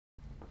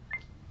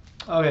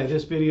Okay,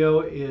 this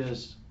video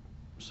is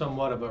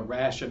somewhat of a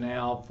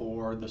rationale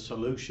for the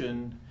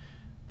solution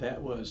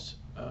that was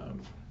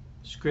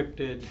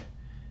scripted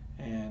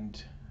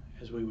and,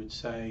 as we would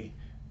say,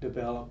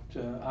 developed.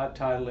 I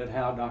titled it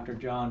How Dr.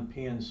 John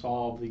Penn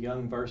Solved the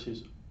Young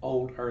versus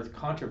Old Earth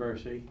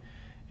Controversy.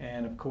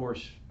 And of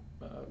course,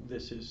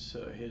 this is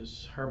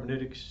his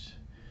hermeneutics,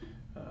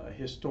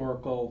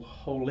 historical,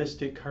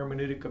 holistic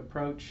hermeneutic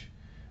approach.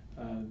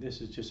 This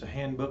is just a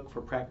handbook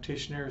for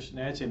practitioners.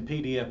 Now it's in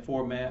PDF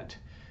format.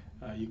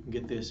 You can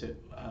get this at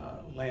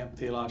Lamp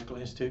Theological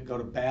Institute. Go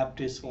to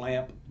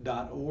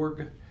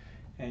baptistlamp.org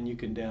and you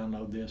can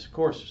download this. Of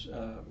course,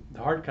 the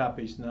hard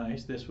copy is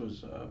nice. This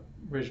was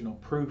original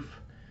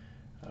proof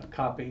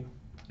copy,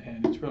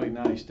 and it's really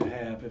nice to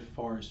have as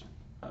far as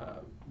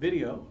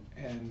video.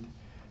 And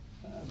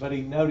but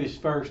he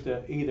noticed first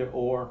the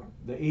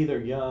either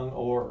young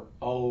or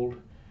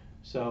old.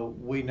 So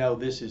we know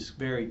this is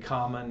very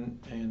common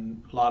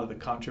in a lot of the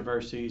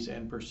controversies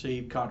and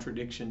perceived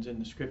contradictions in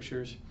the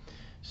scriptures.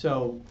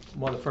 So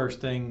one of the first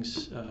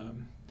things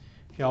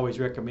he always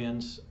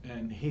recommends,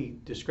 and he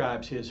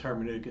describes his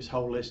hermeneutic as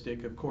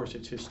holistic. Of course,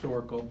 it's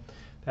historical.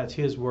 That's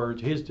his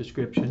words, his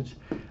descriptions.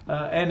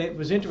 And it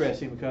was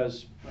interesting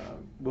because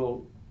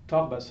we'll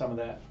talk about some of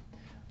that.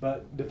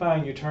 But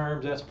define your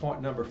terms, that's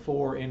point number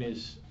 4 in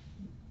his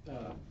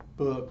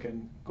book.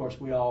 And of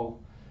course, we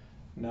all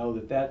know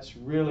that that's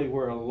really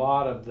where a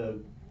lot of the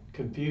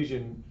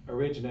confusion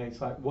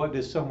originates. Like, what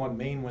does someone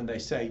mean when they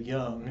say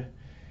young?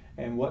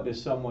 And what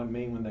does someone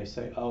mean when they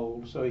say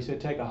old? So he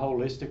said take a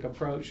holistic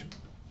approach.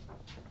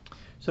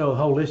 So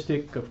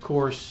holistic, of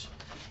course,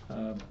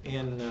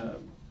 in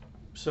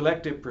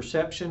selective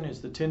perception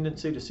is the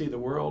tendency to see the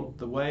world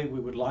the way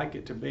we would like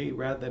it to be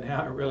rather than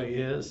how it really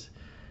is.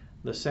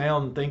 The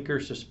sound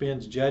thinker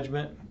suspends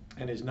judgment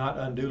and is not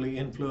unduly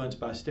influenced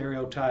by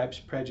stereotypes,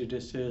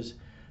 prejudices,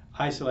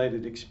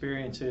 isolated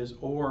experiences,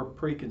 or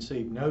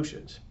preconceived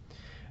notions.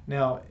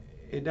 Now,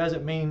 it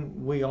doesn't mean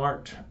we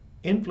aren't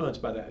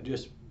influenced by that,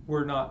 just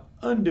we're not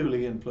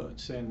unduly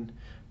influenced. And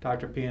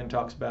Dr. Penn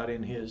talks about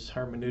in his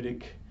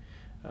hermeneutic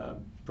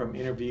from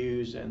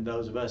interviews and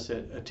those of us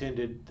that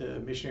attended the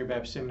Missionary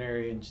Baptist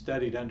Seminary and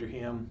studied under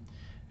him,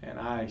 and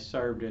I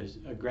served as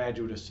a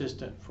graduate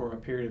assistant for a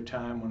period of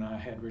time when I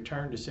had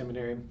returned to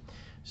seminary.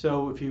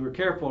 So if you were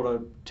careful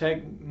to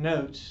take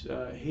notes,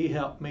 he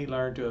helped me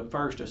learn to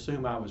first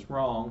assume I was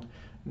wrong,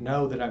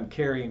 know that I'm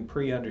carrying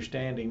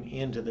pre-understanding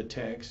into the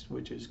text,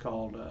 which is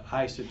called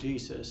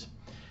eisegesis,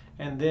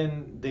 and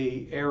then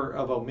the error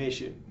of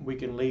omission. We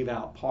can leave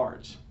out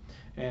parts.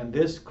 And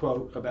this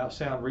quote about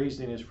sound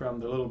reasoning is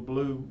from the little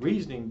blue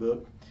reasoning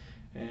book,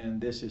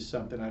 and this is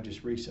something I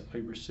just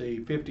recently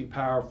received, 50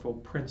 Powerful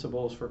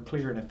Principles for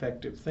Clear and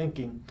Effective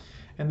Thinking.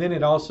 And then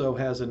it also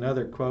has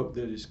another quote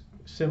that is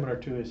similar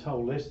to his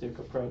holistic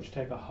approach.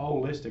 Take a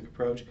holistic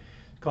approach.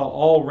 It's called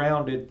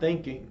all-rounded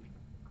thinking.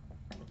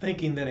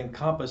 Thinking that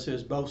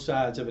encompasses both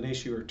sides of an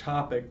issue or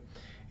topic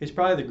is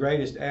probably the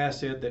greatest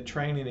asset that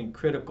training in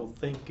critical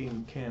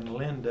thinking can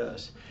lend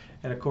us.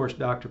 And of course,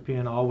 Dr.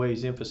 Penn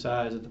always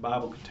emphasized that the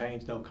Bible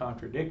contains no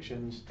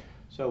contradictions.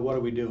 So what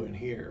are we doing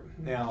here?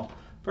 Now,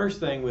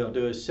 first thing we'll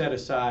do is set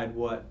aside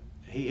what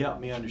he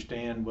helped me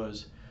understand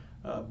was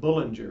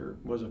Bullinger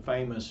was a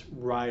famous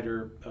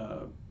writer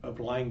of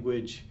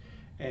language.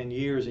 And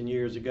years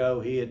ago,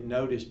 he had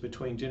noticed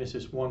between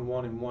Genesis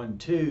 1:1 and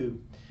 1:2,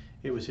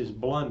 it was his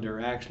blunder,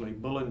 actually,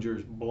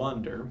 Bullinger's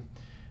blunder,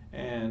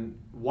 and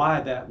why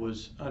that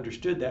was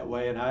understood that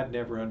way, and I'd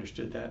never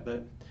understood that,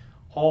 but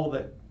all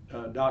that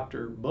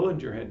Dr.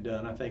 Bullinger had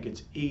done, I think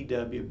it's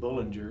E.W.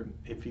 Bullinger,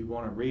 if you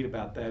want to read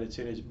about that, it's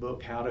in his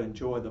book, How to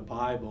Enjoy the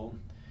Bible.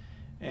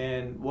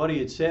 And what he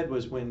had said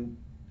was when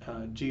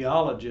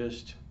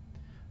geologists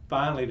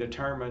finally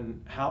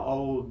determined how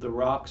old the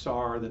rocks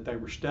are that they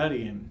were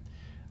studying,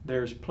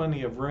 there's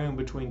plenty of room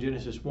between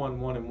Genesis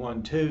 1:1 and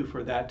 1:2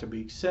 for that to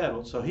be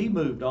settled. So he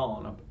moved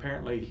on.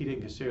 Apparently he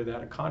didn't consider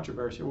that a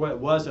controversy. Well, it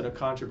wasn't a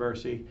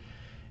controversy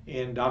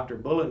in Dr.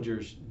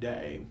 Bullinger's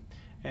day.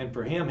 And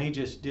for him, he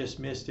just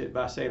dismissed it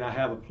by saying, I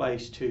have a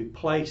place to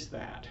place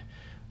that.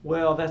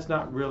 Well, that's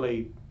not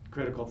really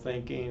critical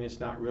thinking. It's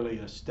not really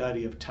a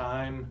study of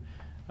time.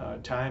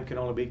 Time can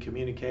only be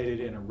communicated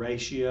in a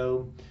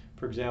ratio.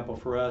 For example,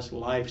 for us,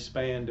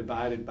 lifespan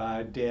divided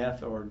by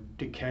death or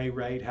decay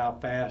rate, how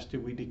fast do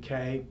we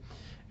decay?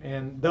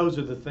 And those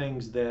are the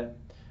things that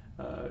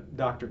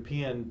Dr.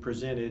 Penn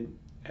presented,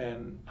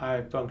 and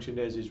I functioned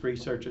as his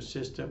research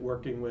assistant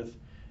working with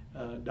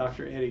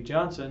Dr. Eddie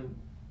Johnson,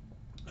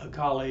 a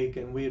colleague,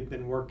 and we had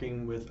been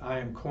working with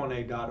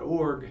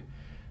iamcorne.org,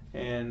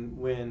 and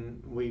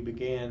when we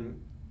began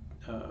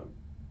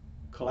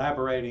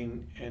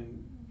collaborating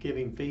and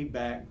giving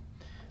feedback,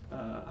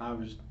 I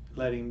was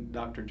letting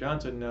Dr.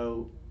 Johnson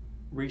know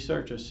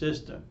research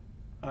assistant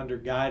under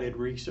guided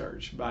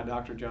research by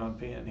Dr. John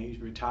Penn. He's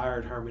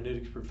retired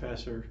hermeneutics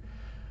professor,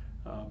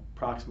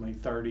 approximately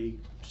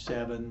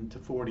 37 to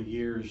 40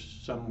 years,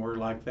 somewhere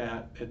like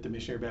that, at the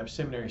Missionary Baptist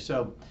Seminary.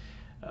 So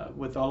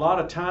with a lot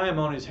of time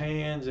on his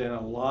hands and a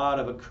lot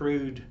of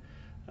accrued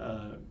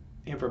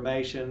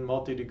information,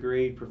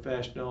 multi-degree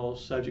professional,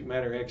 subject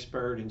matter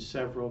expert in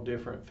several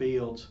different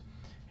fields.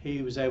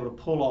 He was able to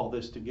pull all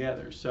this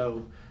together.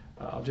 So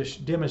I'll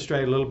just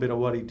demonstrate a little bit of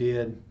what he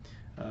did.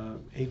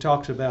 He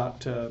talks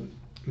about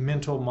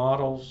mental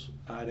models.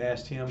 I'd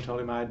asked him,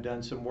 told him I'd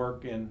done some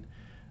work in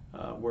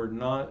where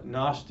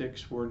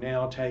Gnostics were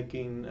now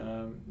taking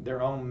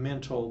their own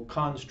mental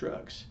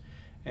constructs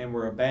and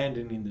were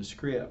abandoning the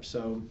script.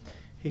 So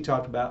he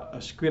talked about a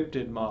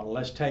scripted model.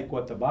 Let's take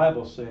what the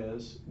Bible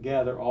says,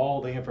 gather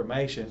all the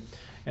information,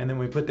 and then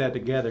we put that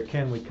together.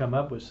 Can we come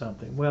up with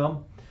something?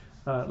 Well,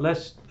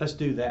 let's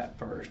do that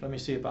first. Let me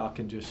see if I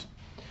can just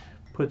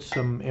put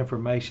some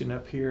information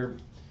up here.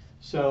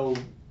 So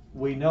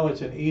we know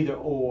it's an either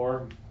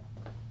or.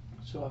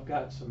 So I've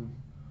got some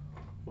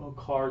little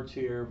cards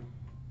here,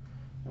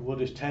 and we'll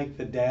just take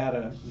the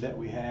data that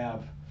we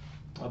have.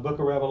 Book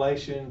of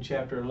Revelation,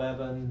 chapter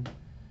 11,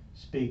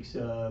 speaks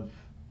of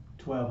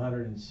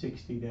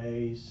 1,260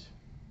 days,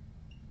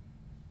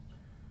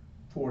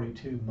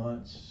 42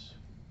 months.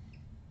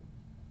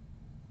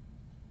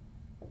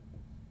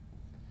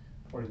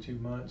 42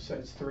 months,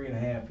 that's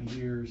 3.5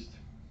 years.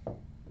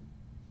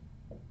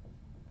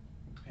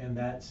 And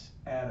that's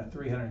at a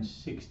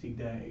 360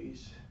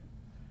 days.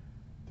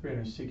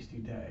 360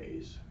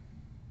 days.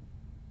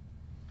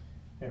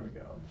 There we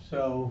go.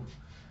 So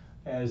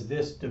as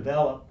this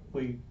developed,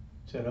 we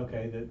said,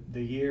 okay,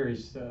 the year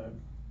is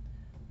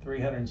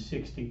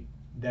 360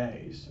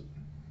 days.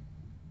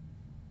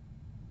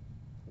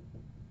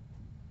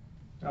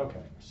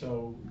 Okay,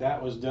 so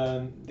that was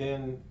done.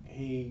 Then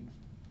he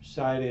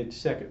cited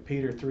 2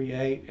 Peter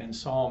 3:8 and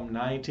Psalm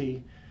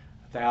 90.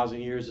 1,000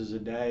 years is a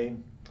day,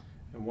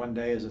 and 1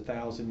 day is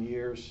 1,000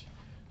 years.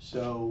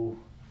 So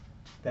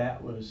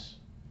that was,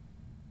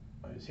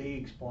 as he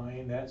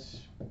explained,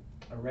 that's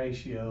a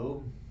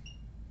ratio.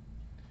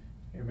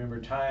 You remember,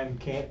 time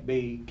can't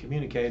be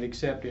communicated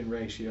except in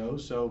ratio.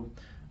 So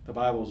the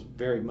Bible's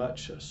very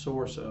much a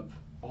source of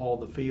all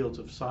the fields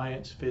of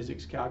science,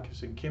 physics,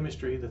 calculus, and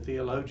chemistry. The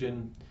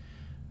theologian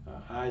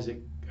Isaac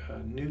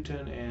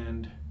Newton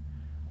and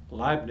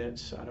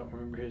Leibniz, I don't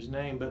remember his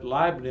name, but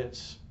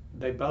Leibniz,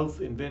 they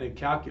both invented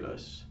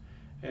calculus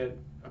at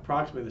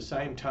approximately the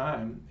same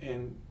time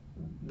and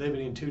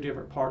living in 2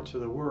 different parts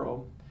of the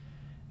world.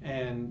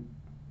 And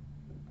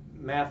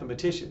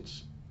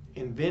mathematicians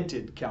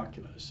invented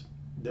calculus,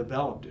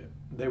 developed it.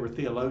 They were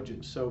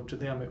theologians, so to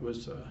them it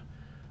was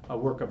a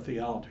work of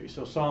theology.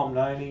 So Psalm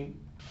 90,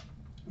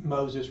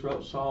 Moses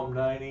wrote Psalm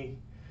 90.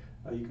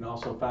 You can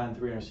also find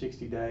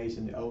 360 days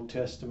in the Old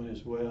Testament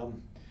as well.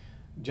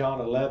 John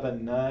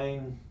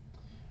 11:9,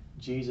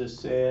 Jesus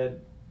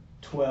said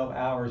 12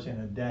 hours in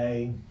a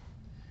day.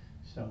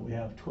 So we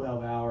have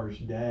 12 hours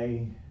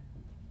day.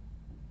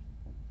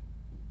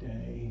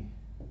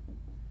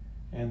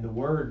 And the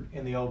word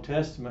in the Old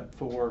Testament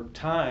for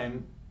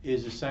time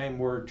is the same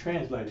word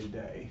translated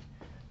day.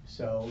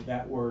 So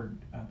that word,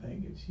 I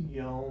think it's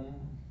yom.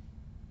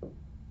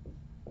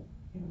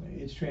 Anyway,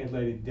 it's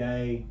translated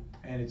day,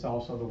 and it's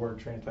also the word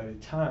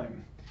translated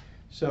time.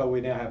 So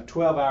we now have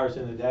 12 hours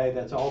in the day.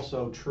 That's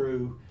also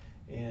true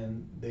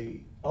in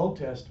the Old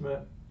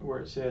Testament, where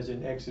it says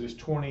in Exodus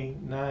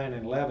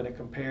 29:11, it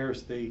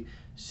compares the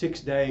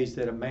 6 days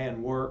that a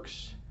man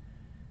works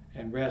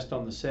and rest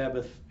on the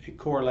Sabbath. It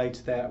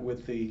correlates that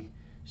with the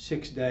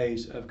 6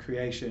 days of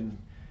creation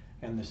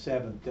and the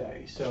 7th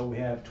day. So we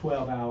have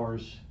 12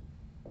 hours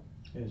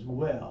as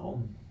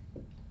well.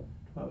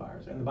 12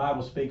 hours. And the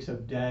Bible speaks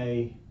of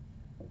day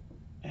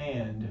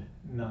and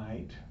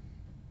night.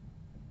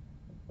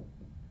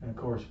 And of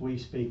course, we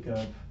speak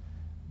of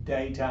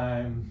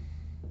daytime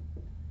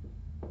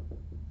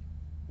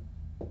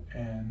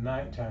and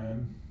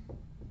nighttime.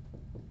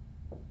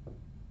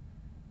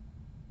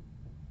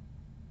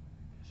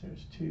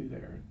 There's 2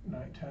 there,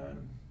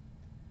 nighttime.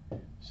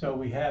 So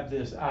we have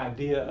this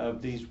idea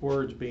of these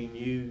words being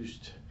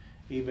used,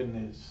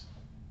 even as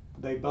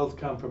they both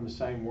come from the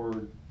same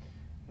word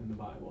in the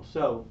Bible.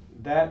 So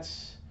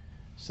that's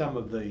some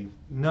of the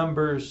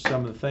numbers,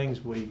 some of the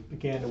things we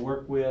began to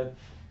work with.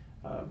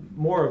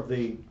 More of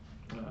the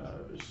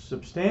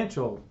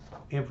substantial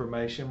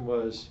information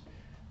was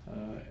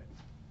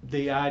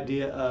the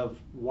idea of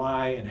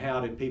why and how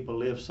did people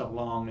live so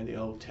long in the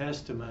Old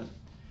Testament,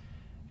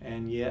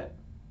 and yet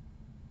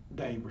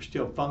they were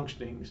still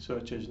functioning,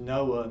 such as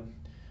Noah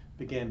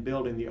began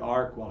building the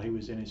ark while he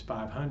was in his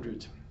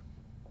 500s.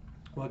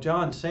 Well,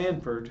 John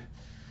Sanford,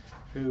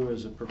 who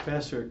is a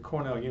professor at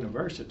Cornell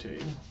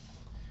University,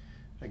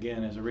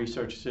 again, as a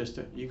research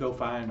assistant, you go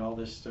find all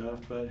this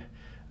stuff, but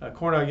a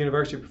Cornell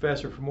University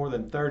professor for more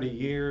than 30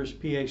 years,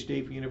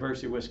 PhD from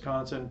University of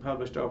Wisconsin,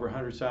 published over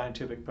 100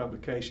 scientific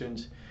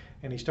publications,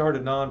 and he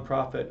started a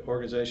nonprofit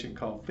organization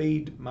called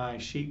Feed My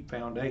Sheep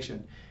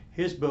Foundation.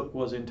 His book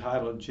was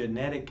entitled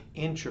Genetic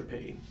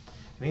Entropy,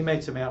 and he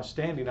made some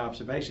outstanding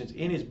observations.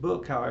 In his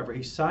book, however,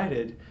 he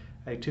cited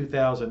a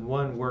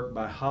 2001 work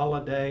by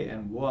Holladay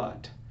and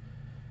Watt,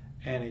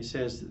 and he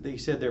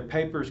said their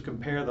papers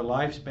compare the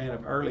lifespan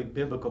of early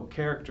biblical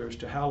characters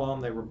to how long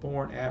they were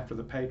born after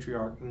the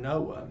patriarch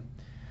Noah.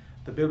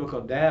 the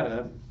biblical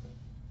data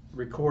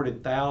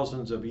recorded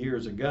thousands of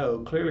years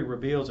ago clearly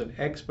reveals an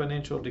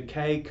exponential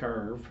decay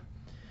curve.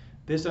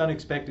 This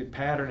unexpected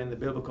pattern in the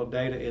biblical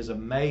data is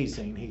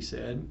amazing, he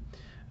said.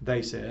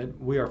 They said,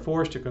 we are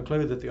forced to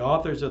conclude that the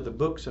authors of the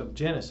books of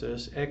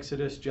Genesis,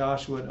 Exodus,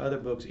 Joshua, and other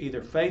books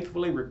either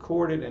faithfully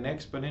recorded an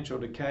exponential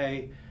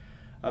decay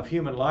of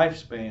human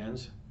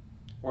lifespans,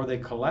 or they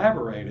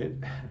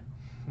collaborated,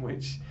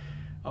 which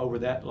over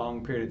that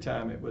long period of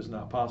time it was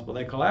not possible.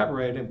 They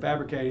collaborated in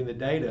fabricating the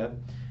data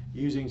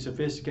using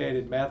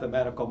sophisticated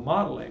mathematical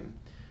modeling.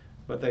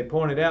 But they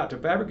pointed out to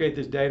fabricate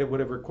this data would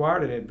have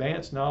required an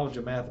advanced knowledge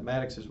of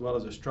mathematics as well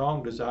as a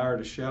strong desire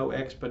to show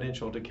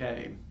exponential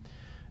decay.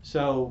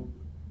 So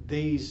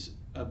these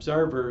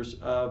observers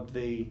of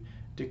the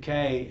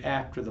decay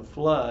after the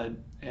flood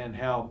and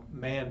how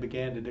man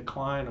began to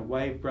decline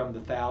away from the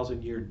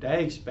 1,000-year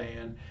day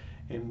span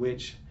in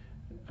which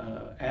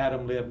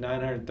Adam lived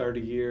 930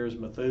 years,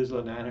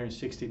 Methuselah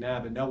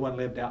 969, but no one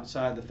lived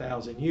outside the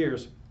 1,000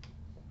 years.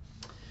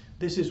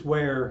 This is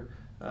where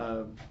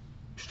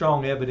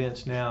strong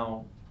evidence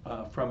now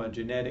from a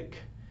genetic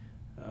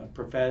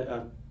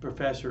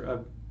professor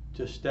of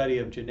the study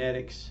of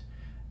genetics,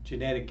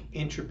 Genetic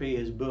Entropy.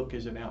 His book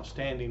is an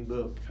outstanding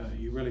book.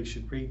 You really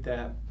should read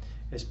that,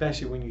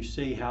 especially when you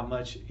see how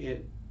much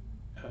it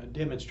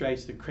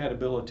demonstrates the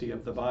credibility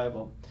of the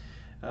Bible.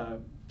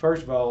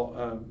 First of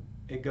all,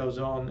 it goes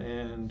on,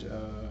 and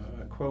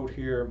a quote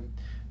here,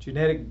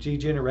 genetic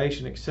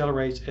degeneration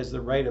accelerates as the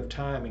rate of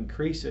time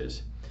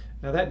increases.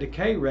 Now that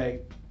decay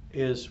rate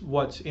is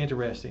what's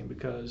interesting,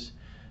 because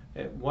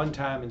at one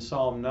time in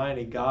Psalm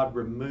 90, God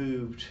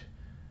removed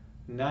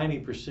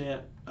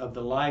 90% of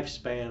the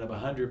lifespan of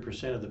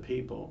 100% of the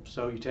people.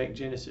 So you take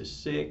Genesis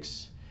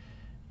 6,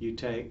 you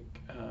take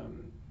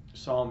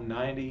Psalm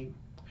 90,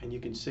 and you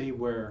can see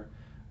where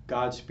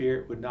God's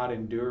Spirit would not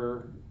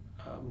endure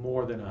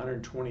more than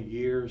 120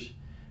 years.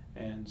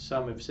 And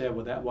some have said,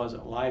 well, that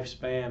wasn't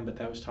lifespan, but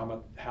that was talking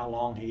about how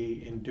long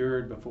he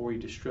endured before he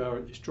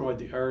destroyed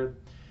the earth.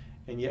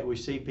 And yet we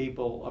see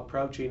people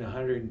approaching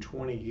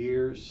 120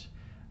 years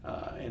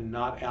and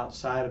not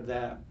outside of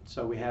that.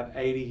 So we have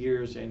 80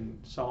 years in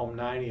Psalm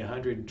 90,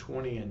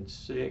 120 in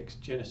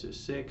Genesis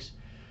 6.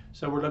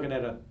 So we're looking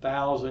at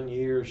 1,000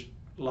 years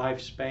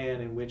lifespan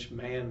in which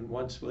man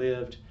once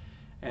lived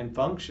and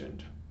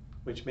functioned,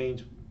 which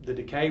means the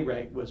decay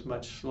rate was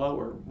much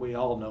slower. We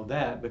all know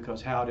that,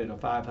 because how did a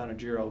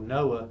 500-year-old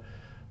Noah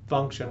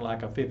function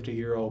like a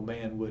 50-year-old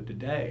man would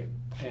today?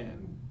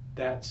 And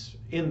that's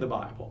in the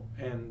Bible,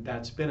 and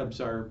that's been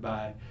observed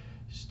by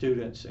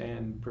students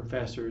and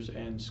professors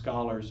and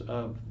scholars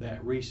of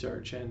that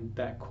research and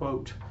that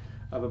quote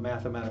of a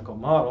mathematical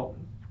model.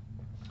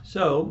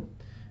 So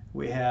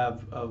we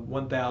have a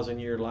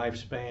 1,000-year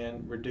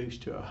lifespan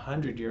reduced to a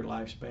 100-year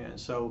lifespan.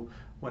 So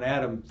when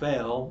Adam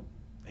fell,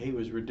 he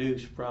was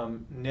reduced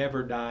from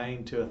never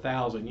dying to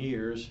 1,000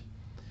 years.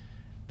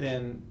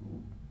 Then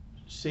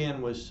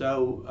sin was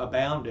so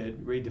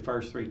abounded, read the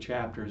first 3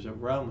 chapters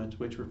of Romans,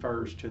 which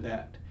refers to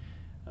that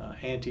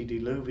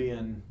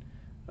antediluvian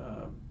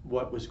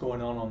what was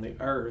going on the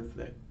earth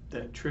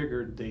that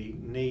triggered the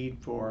need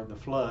for the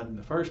flood in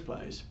the first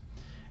place.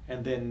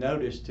 And then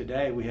notice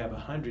today we have a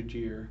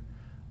 100-year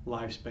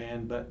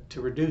lifespan, but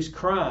to reduce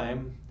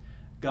crime,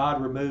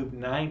 God removed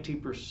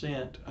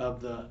 90%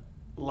 of the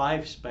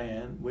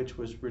lifespan, which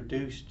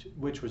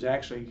was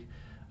actually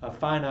a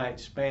finite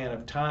span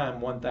of time,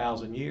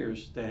 1,000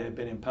 years, that had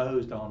been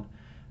imposed on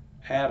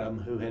Adam,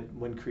 who had,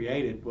 when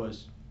created,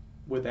 was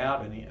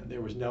without an end.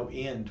 There was no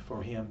end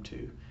for him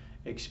to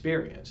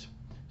experience.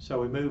 So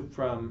we moved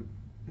from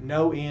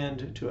no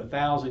end to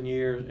 1,000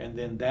 years, and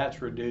then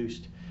that's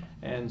reduced.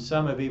 And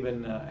some have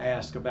even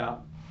asked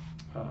about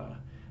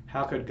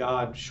how could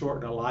God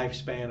shorten a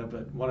lifespan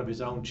of one of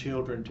his own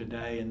children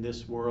today in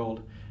this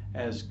world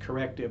as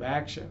corrective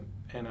action.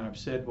 And I've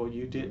said, well,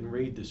 you didn't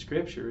read the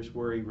scriptures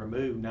where he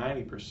removed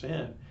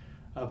 90%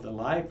 of the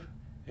life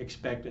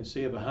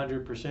expectancy of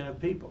 100% of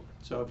people.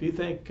 So if you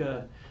think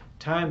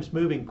time's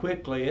moving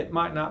quickly, it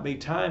might not be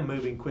time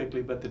moving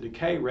quickly, but the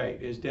decay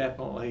rate is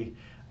definitely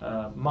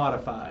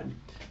modified.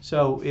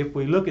 So if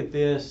we look at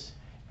this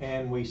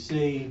and we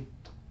see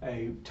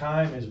a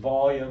time is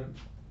volume,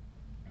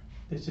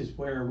 this is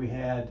where we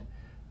had,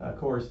 of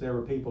course, there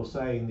were people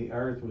saying the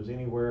earth was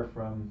anywhere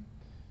from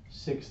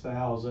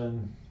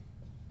 6,000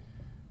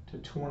 to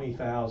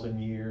 20,000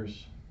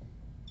 years.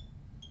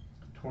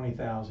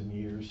 20,000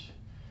 years.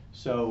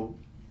 So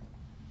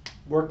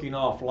working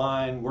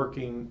offline,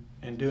 working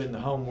and doing the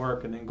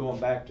homework, and then going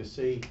back to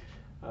see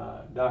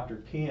Dr.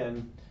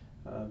 Penn,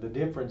 the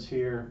difference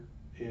here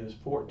is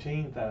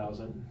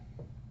 14,000.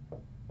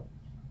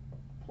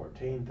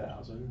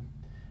 14,000.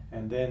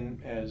 And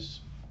then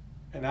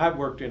and I've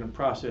worked in a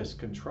process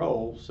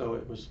control, so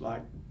it was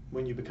like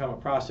when you become a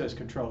process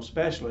control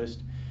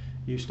specialist,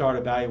 you start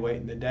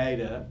evaluating the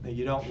data, and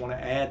you don't want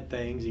to add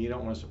things and you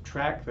don't want to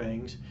subtract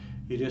things.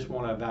 You just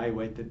want to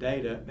evaluate the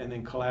data, and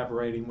then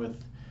collaborating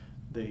with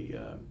the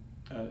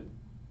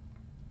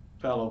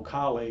fellow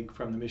colleague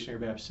from the Missionary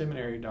Baptist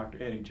Seminary,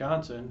 Dr. Eddie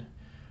Johnson,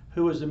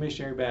 who was the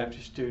Missionary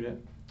Baptist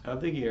Student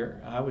of the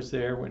Year. I was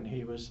there when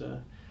he was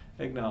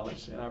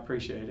acknowledged, and I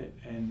appreciate it.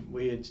 And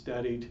we had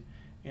studied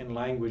in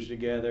language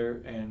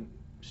together and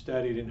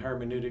studied in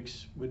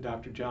hermeneutics with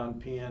Dr. John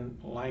Penn,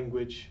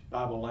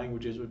 Bible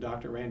languages with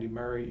Dr. Randy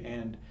Murray,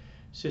 and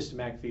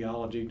systematic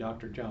theology,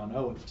 Dr. John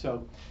Owen.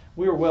 So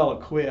we were well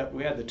equipped.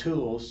 We had the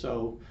tools.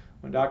 So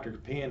when Dr.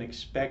 Penn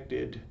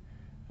expected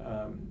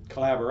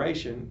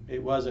collaboration,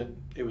 it was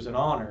an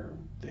honor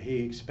that he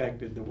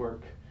expected the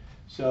work.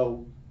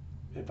 So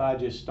if I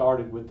just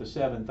started with the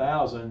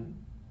 7,000,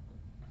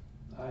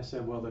 I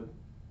said, well,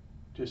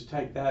 just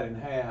take that in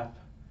half.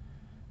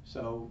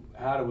 So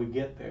how do we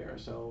get there?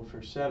 So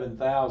for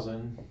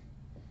 7,000,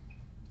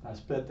 I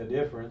split the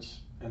difference,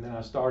 and then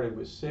I started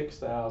with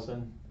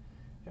 6,000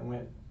 and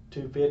went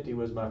 250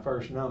 was my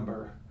first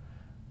number.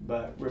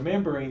 But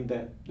remembering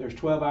that there's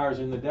 12 hours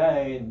in the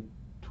day and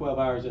 12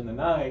 hours in the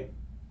night,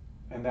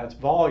 and that's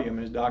volume,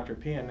 is Dr.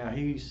 Penn. Now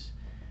he's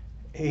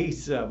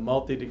a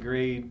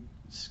multi-degree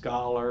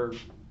scholar.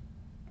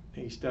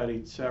 He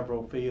studied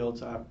several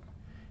fields. I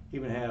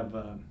even have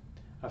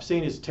I've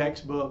seen his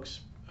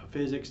textbooks, a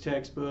physics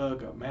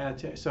textbook, a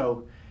math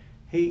so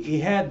he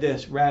had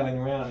this rattling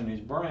around in his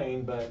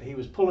brain, but he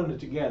was pulling it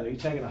together.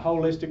 He's taking a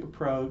holistic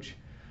approach,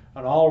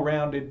 an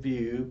all-rounded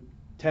view,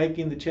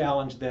 taking the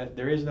challenge that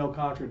there is no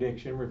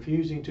contradiction,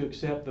 refusing to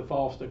accept the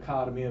false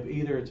dichotomy of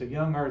either it's a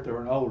young earth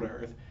or an old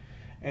earth,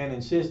 and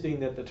insisting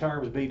that the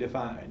terms be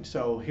defined.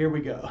 So here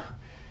we go.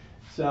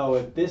 So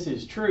if this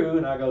is true,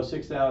 and I go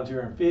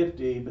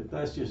 6,250, but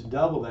let's just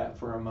double that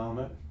for a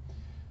moment.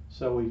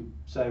 So we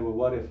say, well,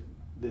 what if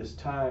this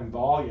time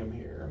volume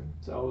here?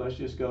 So let's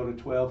just go to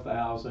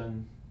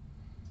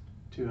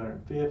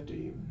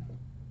 12,250.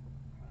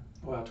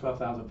 Well,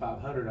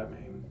 12,500, I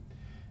mean.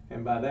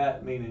 And by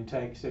that meaning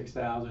take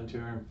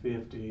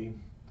 6,250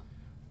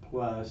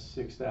 plus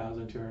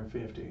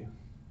 6,250.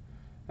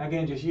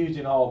 Again, just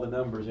using all the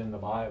numbers in the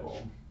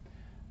Bible.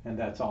 And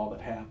that's all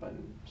that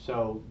happened.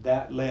 So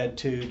that led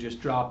to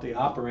just drop the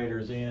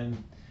operators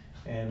in,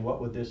 and what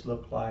would this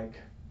look like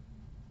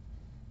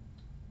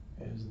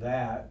is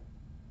that,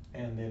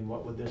 and then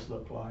what would this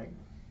look like?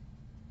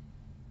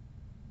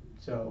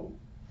 So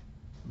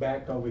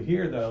back over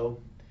here though,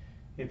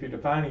 if you're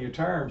defining your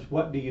terms,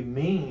 what do you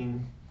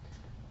mean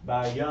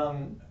by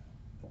young?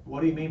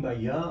 What do you mean by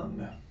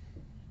young?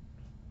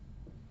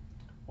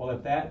 Well,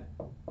 if that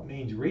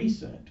means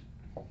recent,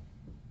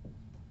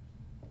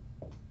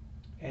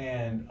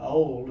 and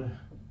old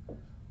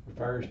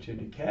refers to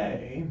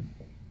decay,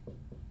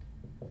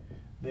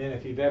 then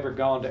if you've ever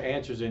gone to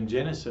Answers in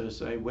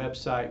Genesis, a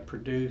website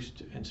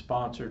produced and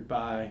sponsored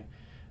by,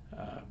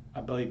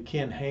 I believe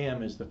Ken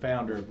Ham is the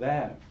founder of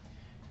that,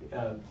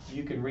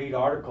 you can read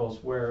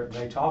articles where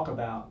they talk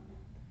about,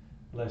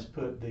 let's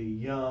put the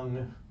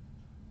young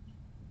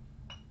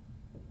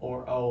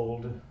or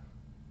old,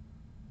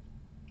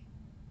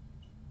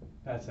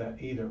 that's an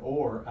either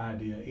or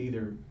idea,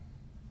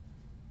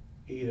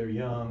 either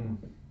young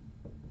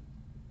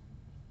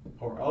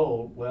or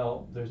old.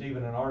 Well, there's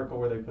even an article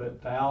where they put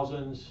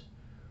thousands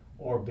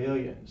or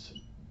billions.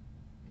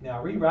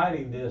 Now,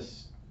 rewriting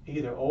this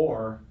either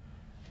or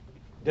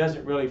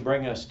doesn't really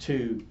bring us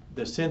to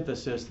the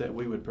synthesis that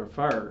we would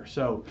prefer.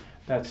 So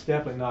that's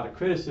definitely not a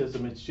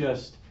criticism. It's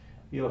just,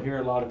 you'll hear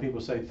a lot of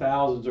people say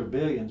thousands or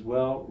billions.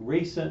 Well,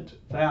 recent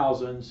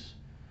thousands,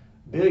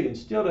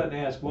 billions still doesn't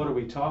ask what are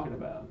we talking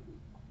about?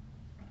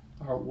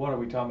 Or what are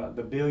we talking about?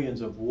 The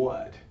billions of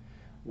what?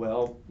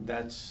 Well,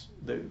 that's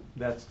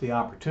the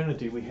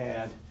opportunity we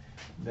had,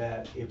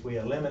 that if we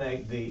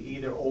eliminate the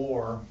either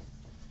or,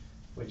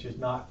 which is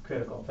not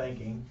critical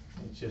thinking,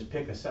 it's just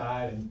pick a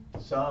side, and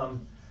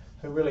some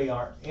who really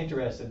aren't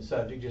interested in the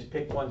subject just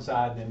pick one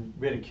side and then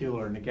ridicule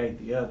or negate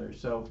the other.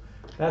 So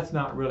that's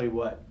not really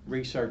what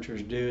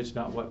researchers do. It's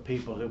not what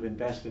people who've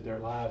invested their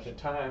lives and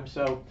time.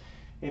 So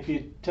if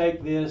you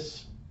take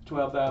this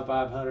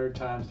 12,500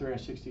 times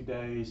 360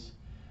 days,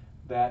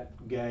 that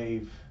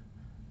gave,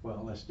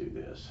 well, let's do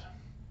this.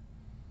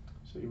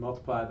 So you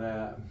multiply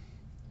that,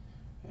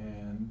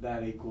 and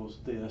that equals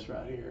this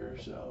right here.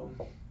 So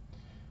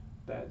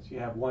that's, you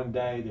have 1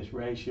 day, this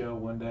ratio,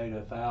 1 day to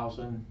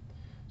 1,000.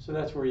 So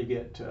that's where you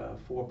get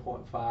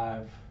 4.5,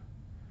 well,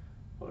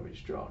 let me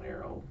just draw an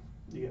arrow.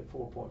 You get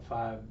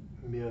 4.5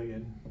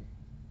 million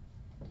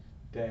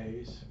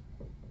days.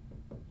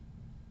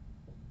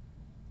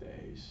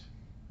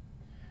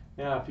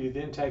 Now, if you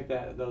then take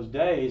those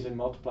days and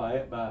multiply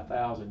it by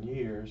 1,000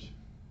 years,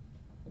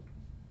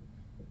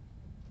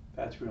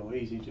 that's real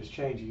easy. Just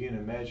change the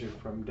unit measure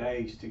from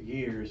days to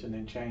years, and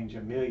then change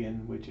a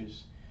million, which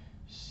is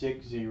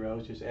 6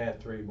 zeros, just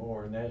add 3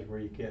 more, and that's where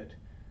you get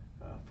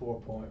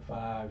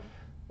 4.5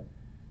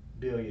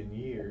 billion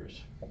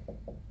years.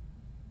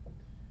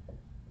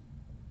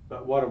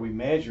 But what are we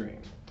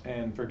measuring?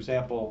 And for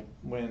example,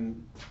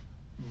 when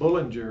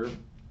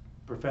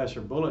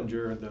Professor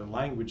Bullinger, the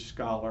language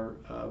scholar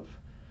of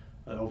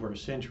over a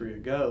century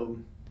ago,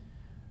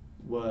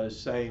 was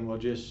saying, well,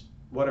 just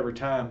whatever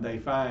time they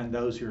find,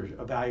 those who are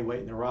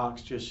evaluating the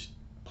rocks, just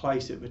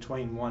place it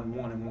between 1,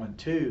 1 and 1,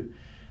 2.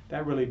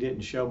 that really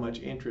didn't show much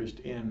interest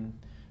in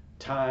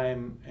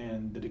time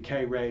and the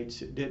decay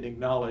rates. It didn't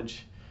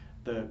acknowledge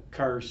the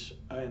curse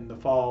in the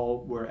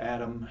fall where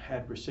Adam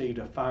had received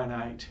a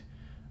finite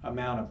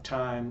amount of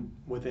time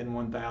within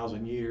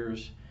 1,000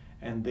 years,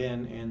 and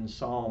then in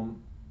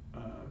Psalm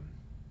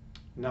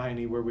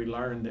 90 where we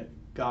learned that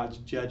God's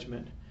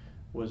judgment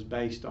was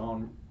based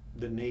on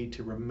the need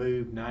to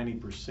remove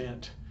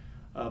 90%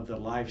 of the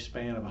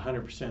lifespan of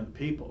 100% of the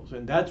peoples.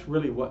 And that's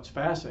really what's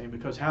fascinating,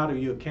 because how do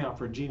you account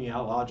for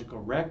genealogical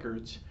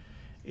records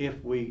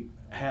if we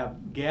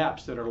have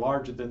gaps that are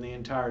larger than the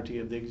entirety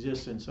of the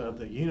existence of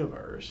the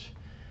universe,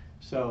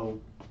 so,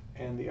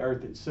 and the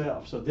earth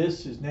itself? So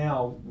this is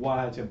now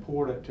why it's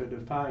important to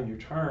define your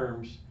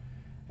terms,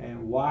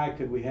 and why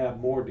could we have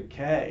more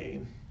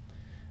decay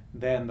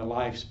than the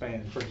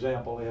lifespan. For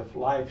example, if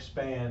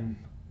lifespan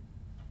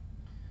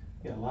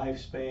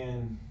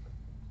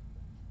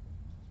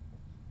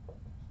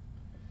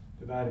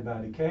divided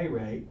by decay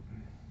rate,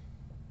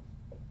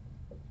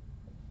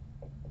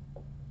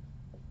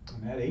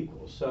 and that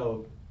equals,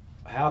 so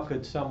how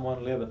could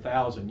someone live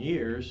 1,000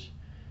 years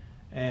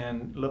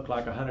and look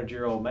like a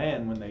 100-year-old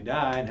man when they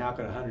die, and how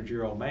could a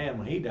 100-year-old man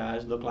when he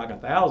dies look like a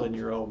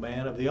 1,000-year-old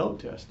man of the Old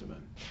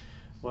Testament?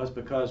 Well, it's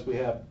because we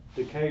have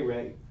decay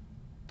rate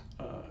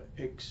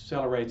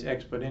accelerates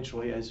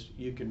exponentially, as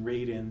you can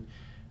read in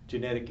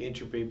Genetic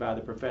Entropy by the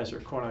professor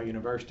at Cornell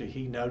University.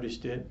 He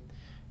noticed it.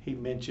 He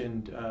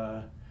mentioned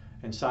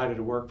and cited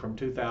a work from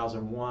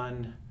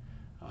 2001,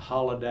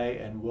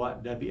 Holladay and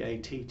Watt,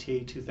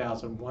 W-A-T-T,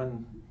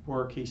 2001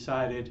 work he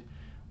cited,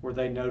 where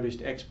they noticed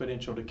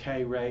exponential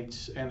decay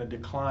rates and a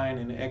decline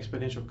in the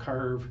exponential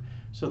curve.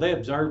 So they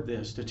observed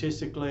this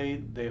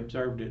statistically, they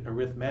observed it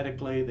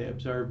arithmetically, they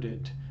observed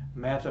it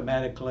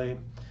mathematically,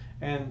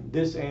 and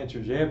this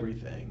answers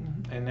everything.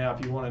 And now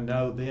if you want to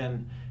know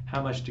then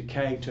how much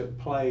decay took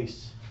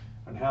place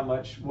and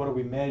what are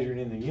we measuring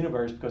in the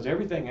universe, because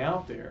everything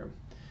out there,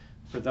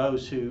 for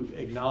those who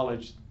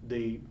acknowledge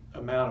the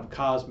amount of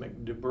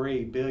cosmic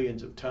debris,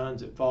 billions of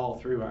tons that fall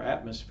through our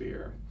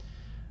atmosphere,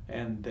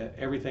 and that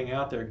everything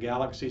out there,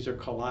 galaxies are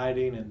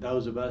colliding, and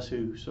those of us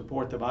who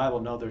support the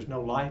Bible know there's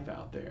no life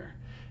out there.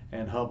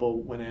 And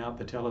Hubble went out,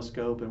 the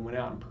telescope, and went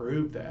out and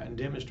proved that and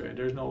demonstrated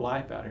there's no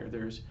life out here.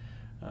 There's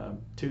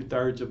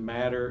 2/3 of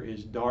matter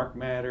is dark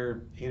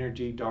matter,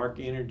 energy, dark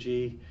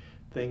energy.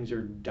 Things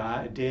are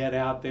dead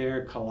out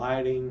there,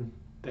 colliding.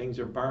 Things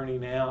are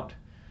burning out.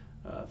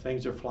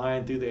 Things are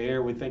flying through the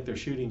air. We think they're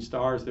shooting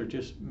stars. They're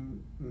just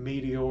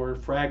meteor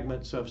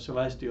fragments of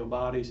celestial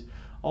bodies.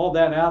 All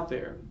that out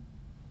there.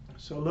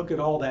 So look at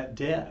all that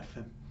death.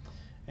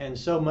 And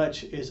so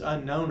much is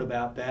unknown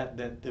about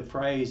that the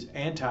phrase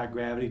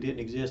anti-gravity didn't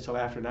exist till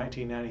after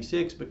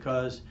 1996,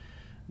 because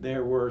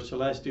there were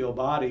celestial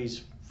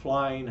bodies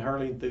flying,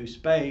 hurling through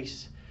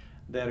space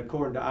that,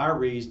 according to our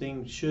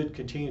reasoning, should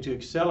continue to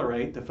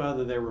accelerate the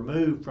further they're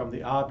removed from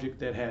the object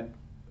that had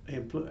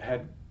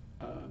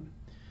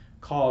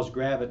caused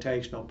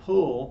gravitational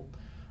pull.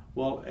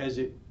 Well, as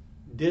it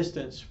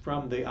distance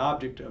from the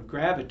object of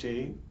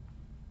gravity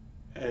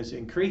is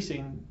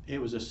increasing,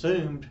 it was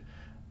assumed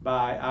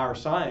by our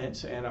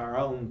science and our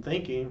own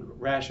thinking,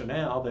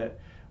 rationale, that,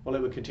 well,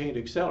 it would continue to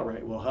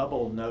accelerate. Well,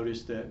 Hubble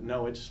noticed that,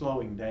 no, it's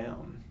slowing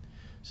down.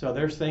 So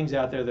there's things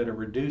out there that are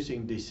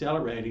reducing,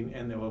 decelerating,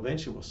 and they'll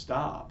eventually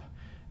stop.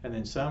 And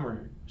then some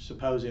are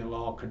supposing it'll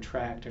all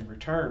contract and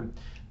return.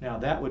 Now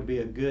that would be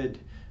a good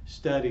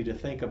study to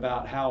think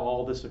about how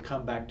all this will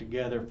come back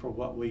together for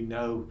what we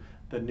know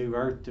the new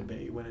earth to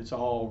be when it's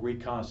all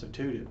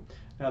reconstituted.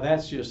 Now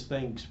that's just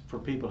things for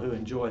people who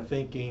enjoy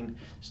thinking,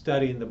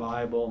 studying the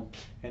Bible,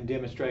 and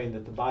demonstrating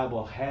that the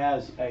Bible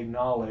has a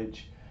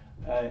knowledge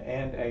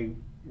and a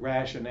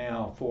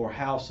rationale for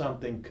how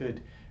something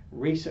could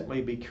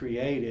recently be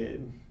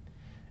created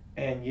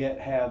and yet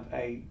have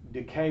a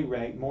decay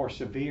rate more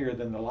severe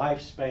than the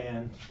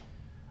lifespan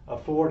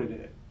afforded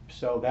it.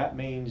 So that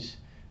means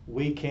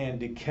we can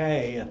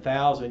decay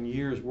 1,000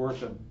 years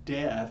worth of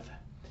death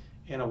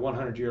in a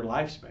 100-year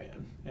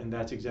lifespan, and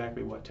that's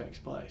exactly what takes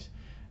place.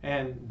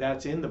 And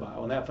that's in the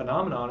Bible, and that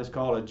phenomenon is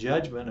called a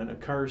judgment and a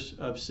curse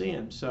of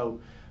sin. So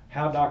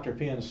how Dr.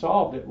 Penn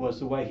solved it was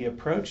the way he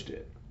approached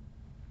it.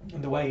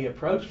 And the way he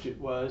approached it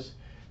was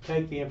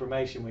take the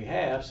information we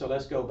have, so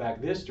let's go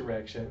back this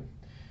direction,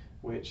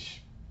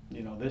 which,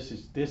 you know, this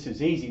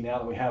is easy now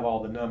that we have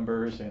all the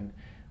numbers, and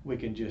we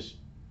can just,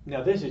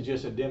 now this is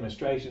just a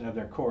demonstration of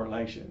their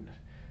correlation.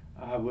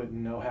 I wouldn't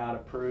know how to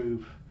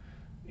prove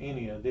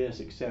any of this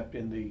except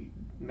in the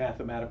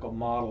mathematical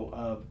model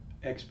of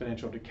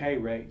exponential decay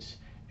rates,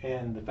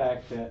 and the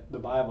fact that the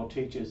Bible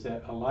teaches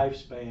that a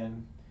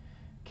lifespan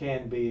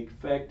can be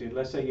affected.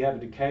 Let's say you have a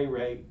decay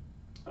rate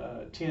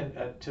 10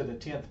 to the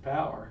 10th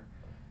power,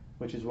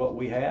 which is what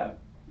we have.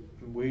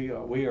 We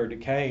are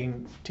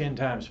decaying 10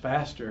 times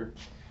faster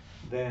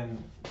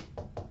than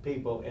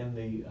people in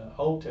the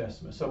Old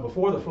Testament. So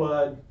before the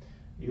flood,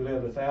 you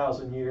lived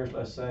 1,000 years,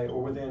 let's say,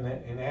 or within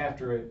that, and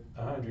after it,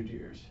 100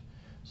 years.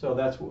 So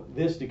that's what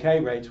this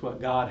decay rate's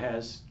what God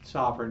has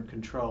sovereign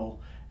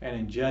control, and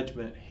in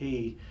judgment,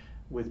 He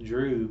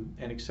withdrew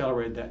and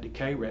accelerated that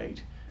decay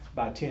rate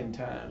by 10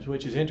 times,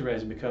 which is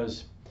interesting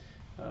because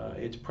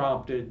it's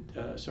prompted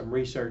some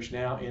research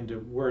now into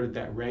where did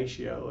that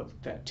ratio of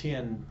that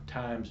 10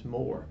 times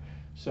more.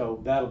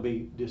 So that'll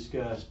be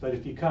discussed. But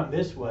if you come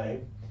this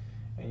way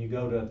and you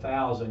go to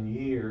 1,000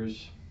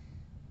 years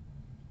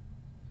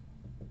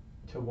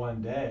to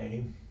 1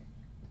 day,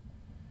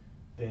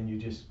 then you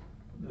just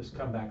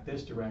come back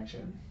this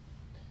direction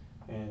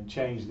and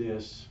change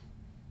this.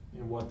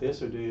 And what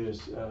this will do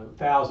is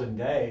 1,000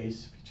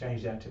 days, if you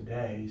change that to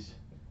days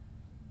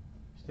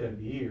instead of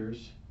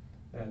years,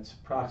 that's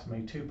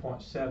approximately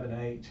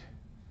 2.78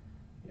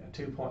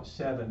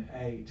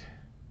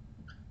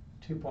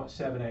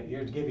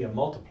 years to give you a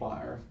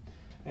multiplier,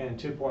 and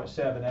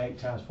 2.78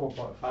 times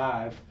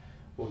 4.5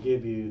 will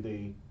give you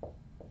the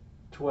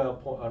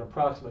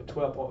approximately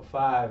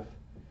 12.5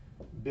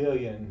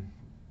 billion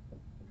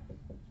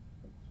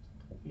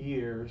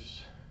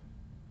years.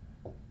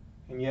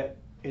 And yet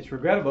it's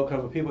regrettable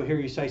because when people hear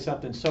you say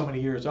something so many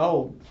years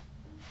old,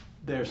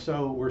 we're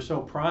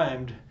so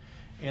primed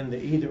in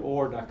the either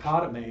or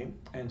dichotomy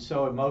and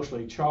so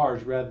emotionally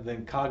charged rather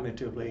than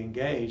cognitively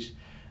engaged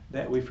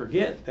that we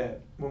forget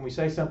that when we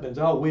say something's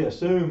old, we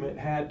assume it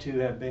had to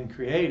have been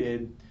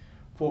created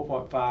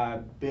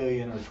 4.5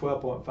 billion or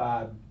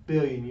 12.5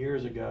 billion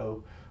years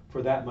ago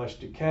for that much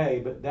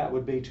decay, but that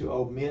would be to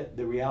omit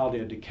the reality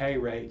of decay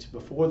rates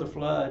before the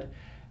flood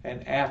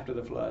and after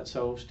the flood.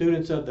 So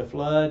students of the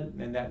flood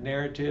and that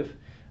narrative,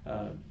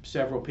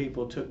 several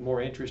people took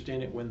more interest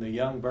in it when the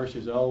young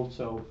versus old.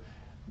 So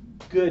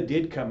good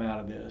did come out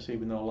of this,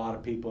 even though a lot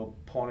of people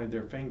pointed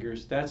their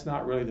fingers. That's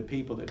not really the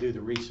people that do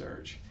the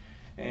research.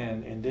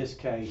 And in this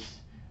case,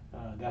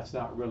 that's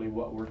not really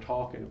what we're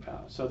talking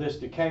about. So this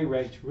decay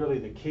rate's really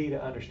the key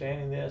to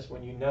understanding this.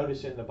 When you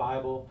notice in the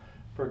Bible,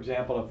 for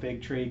example, a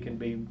fig tree can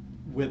be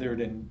withered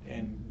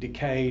and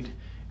decayed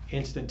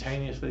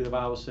instantaneously, the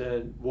Bible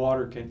said.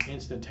 Water can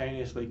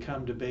instantaneously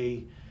come to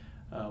be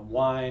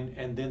wine.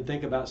 And then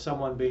think about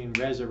someone being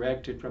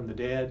resurrected from the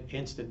dead,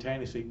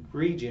 instantaneously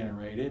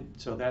regenerated.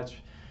 So that's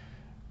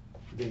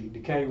the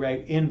decay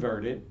rate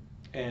inverted.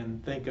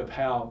 And think of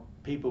how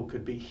people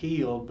could be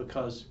healed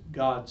because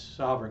God's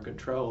sovereign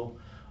control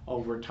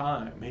over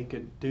time. He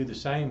could do the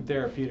same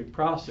therapeutic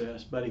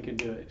process, but he could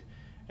do it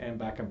and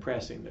by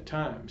compressing the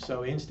time.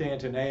 So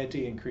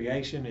instantaneity in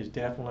creation is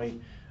definitely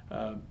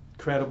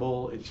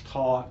credible, it's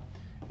taught,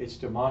 it's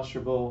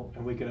demonstrable,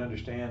 and we can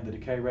understand the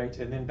decay rates.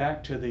 And then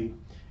back to the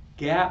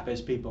gap,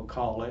 as people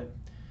call it,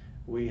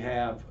 we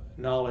have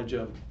knowledge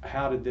of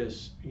how did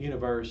this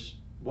universe,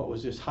 what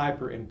was this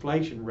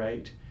hyperinflation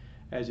rate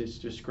as it's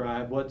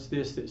described, what's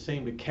this that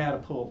seemed to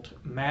catapult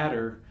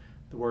matter,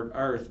 the word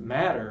earth,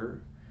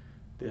 matter,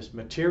 this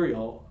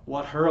material,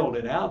 what hurled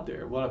it out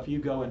there? Well, if you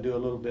go and do a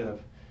little bit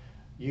of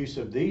use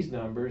of these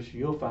numbers,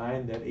 you'll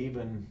find that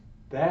even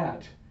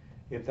that,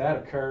 if that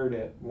occurred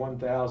at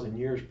 1,000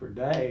 years per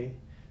day,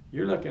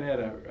 you're looking at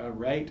a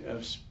rate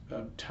of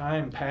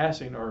time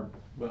passing, or,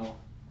 well,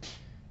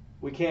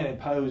 we can't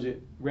impose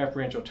it,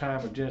 referential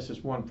time of Genesis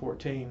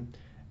 1:14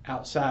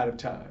 outside of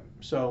time.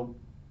 So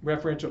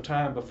referential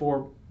time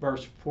before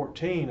verse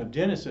 14 of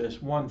Genesis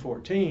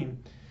 1:14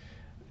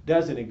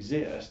 doesn't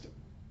exist.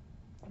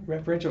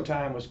 Referential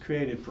time was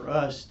created for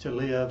us to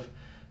live,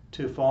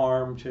 to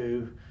farm,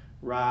 to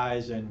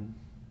rise and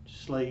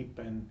sleep,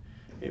 and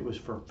it was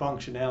for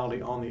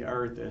functionality on the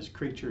earth as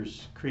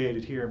creatures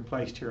created here and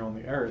placed here on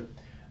the earth.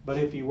 But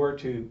if you were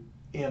to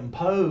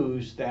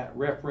impose that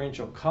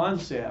referential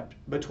concept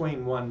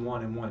between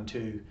 1:1 and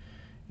 1:2,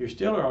 you're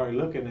still only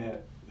looking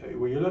at,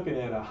 well, you're looking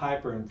at a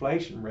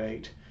hyperinflation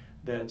rate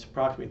that's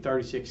approximately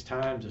 36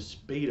 times the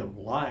speed of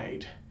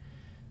light.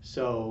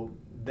 So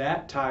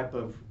that type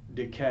of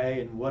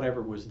decay and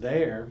whatever was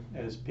there,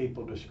 as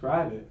people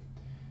describe it,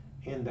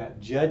 in that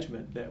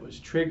judgment that was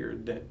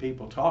triggered that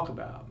people talk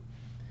about.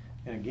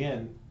 And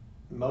again,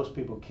 most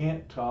people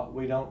can't talk,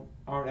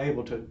 aren't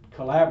able to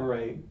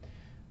collaborate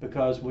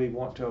because we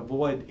want to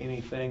avoid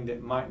anything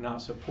that might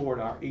not support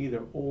our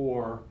either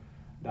or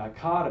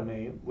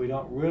dichotomy. We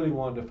don't really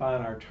want to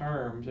define our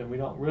terms, and we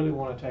don't really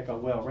want to take a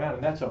well round,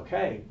 and that's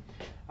okay.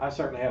 I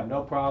certainly have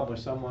no problem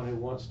with someone who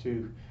wants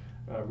to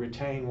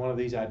retain one of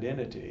these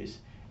identities.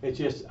 It's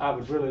just I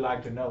would really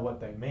like to know what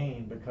they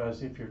mean,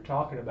 because if you're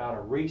talking about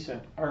a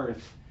recent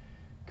Earth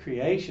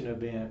creation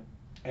event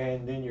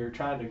and then you're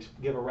trying to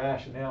give a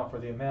rationale for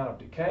the amount of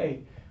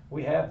decay,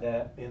 we have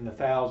that in the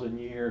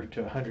 1,000-year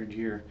to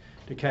 100-year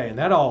decay, and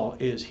that all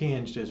is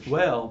hinged as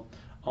well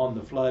on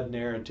the flood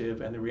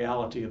narrative and the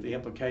reality of the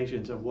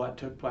implications of what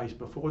took place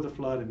before the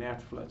flood and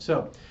after flood.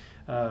 So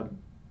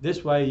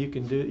this way you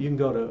can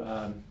go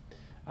to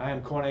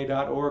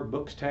iamcornet.org,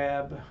 books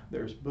tab.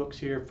 There's books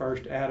here,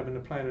 First Adam and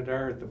the Planet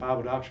Earth, the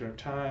Bible Doctrine of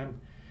Time.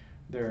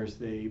 There's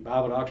the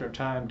Bible Doctrine of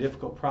Time,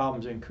 Difficult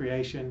Problems in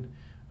Creation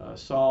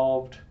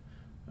Solved.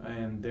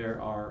 And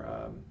there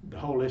are the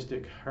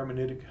Holistic,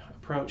 Hermeneutic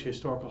Approach,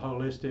 Historical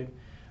Holistic.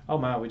 Oh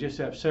my, we just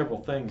have several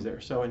things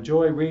there. So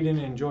enjoy reading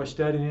and enjoy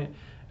studying it.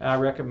 I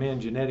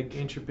recommend Genetic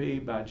Entropy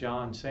by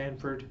John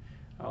Sanford.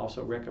 I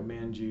also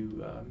recommend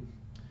you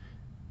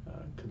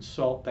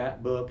consult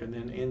that book, and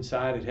then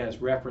inside it has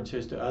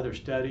references to other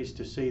studies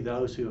to see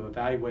those who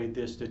evaluate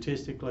this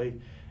statistically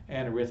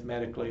and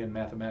arithmetically and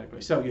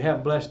mathematically. So you have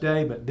a blessed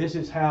day, but this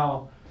is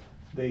how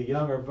the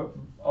younger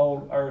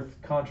old earth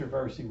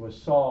controversy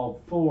was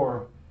solved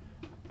for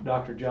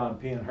Dr. John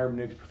Penn,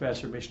 hermeneutics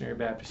professor, Missionary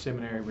Baptist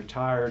Seminary,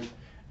 retired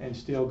and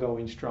still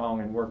going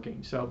strong and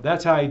working. So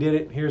that's how he did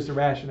it. Here's the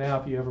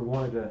rationale if you ever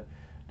wanted a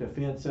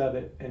defense of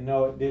it. And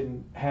no, it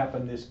didn't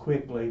happen this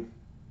quickly.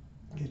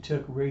 It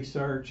took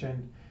research,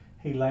 and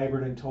he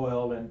labored and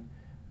toiled and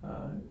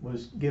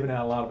was giving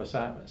out a lot of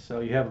assignments.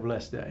 So you have a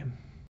blessed day.